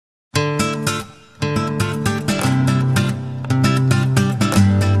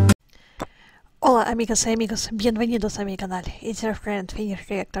amigas y amigos, bienvenidos a mi canal. It's your friend Finnish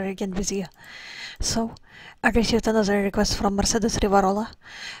Reactor again with you. So, I received another request from Mercedes Rivarola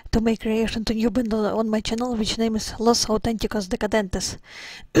to make reaction to new band on my channel, which name is Los Auténticos Decadentes,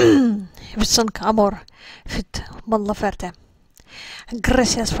 with song Amor, feat. Laferte.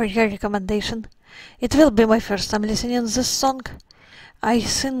 Gracias for your recommendation. It will be my first time listening to this song. I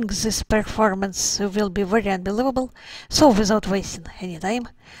think this performance will be very unbelievable, so without wasting any time,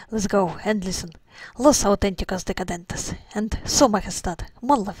 let's go and listen. Los Auténticos Decadentes and Su Majestad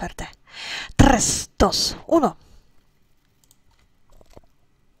Mon Laferte. 3, 2, 1.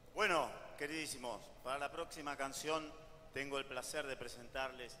 Bueno, queridísimos, para la próxima canción tengo el placer de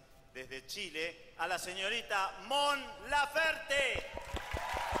presentarles desde Chile a la señorita Mon Laferte.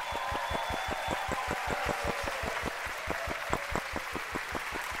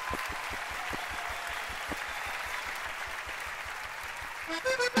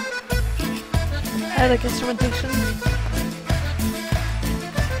 I like instrumentation.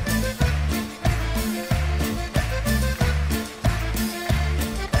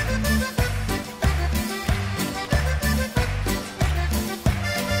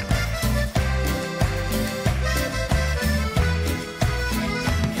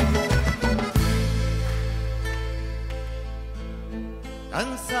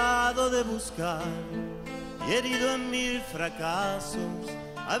 Cansado de buscar y herido en mil fracasos,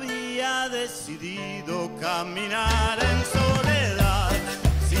 había decidido caminar en soledad,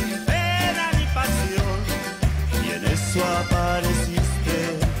 sin pena ni pasión, y en eso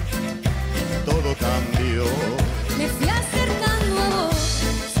apareciste, todo cambió. Me fui acercando a vos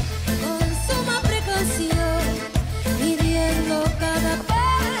con suma precaución, midiendo cada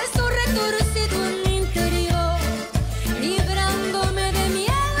paso retorcido en mi interior, librándome de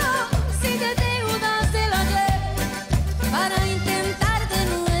miedos y de deudas del ayer, para intentar de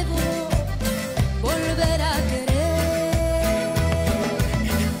nuevo volver a querer.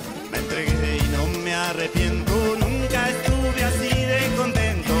 Me entregué y no me arrepiento, nunca estuve así de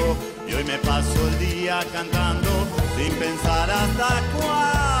contento, y hoy me paso el día cantando sin pensar hasta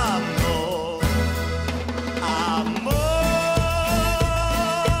cuándo. Amor,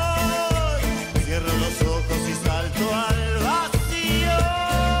 cierro los ojos y salto al vacío.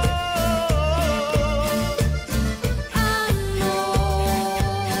 Amor,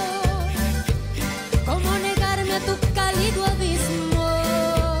 ¿cómo negarme a tu cálido abismo?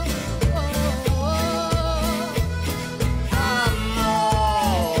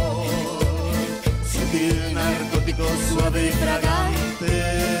 Amor, sutil, narcótico, suave y fragante.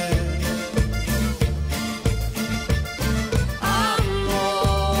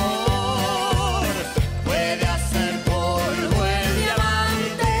 Amor, puede hacer polvo el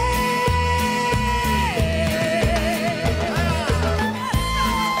diamante.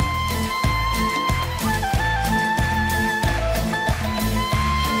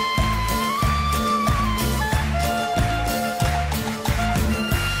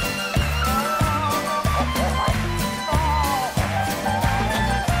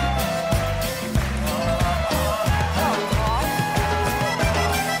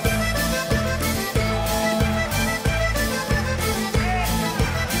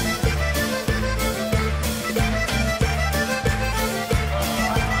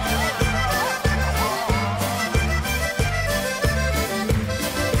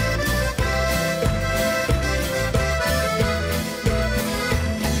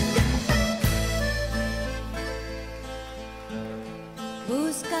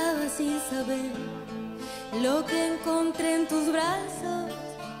 Buscaba sin saber lo que encontré en tus brazos.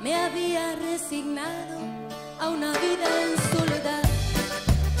 Me había resignado a una vida en soledad,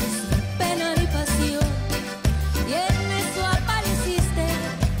 sin pena ni pasión. Y en eso apareciste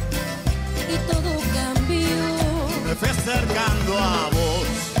y todo cambió. Me fui acercando a vos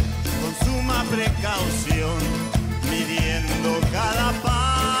con suma precaución, midiendo cada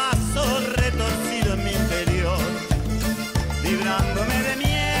paso retorcido en mi interior, librándome de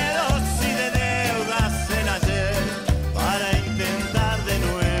miedos y de deudas del ayer, para intentar de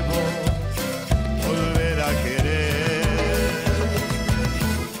nuevo volver a querer.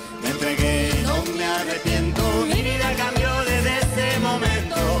 Me entregué y no me arrepiento, mi vida cambió desde ese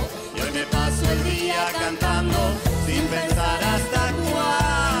momento, y hoy me paso el día cantando sin pensar hasta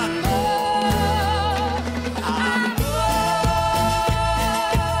cuándo. Amor,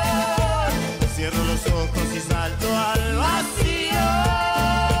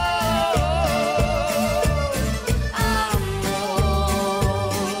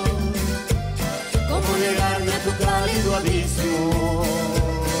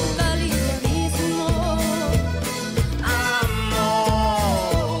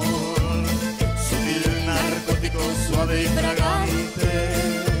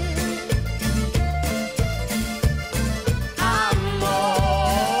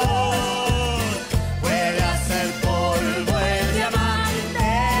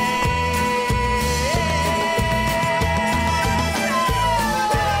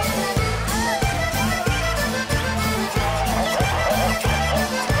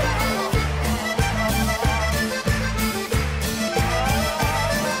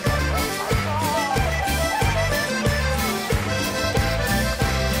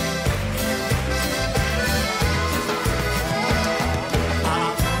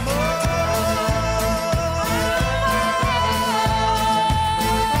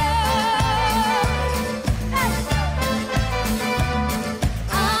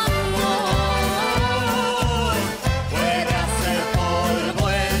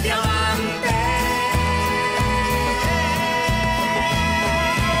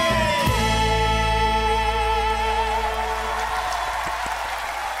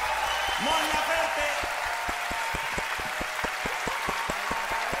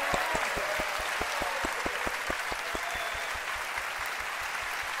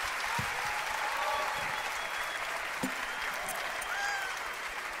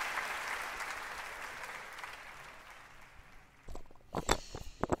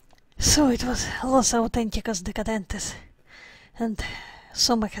 So it was Los Auténticos Decadentes, and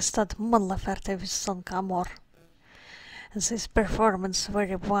Soma has started Mon Laferte with song Amor. And this performance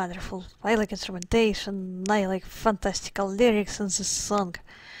very wonderful. I like instrumentation, I like fantastical lyrics in this song.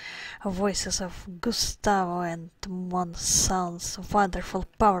 Voices of Gustavo and Mon sounds wonderful,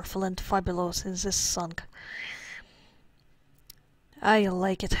 powerful and fabulous in this song. I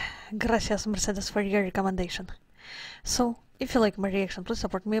like it. Gracias, Mercedes, for your recommendation. So, if you like my reaction, please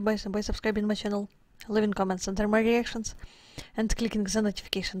support me by subscribing my channel, leaving comments under my reactions, and clicking the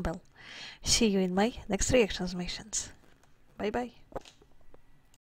notification bell. See you in my next reactions missions. Bye bye.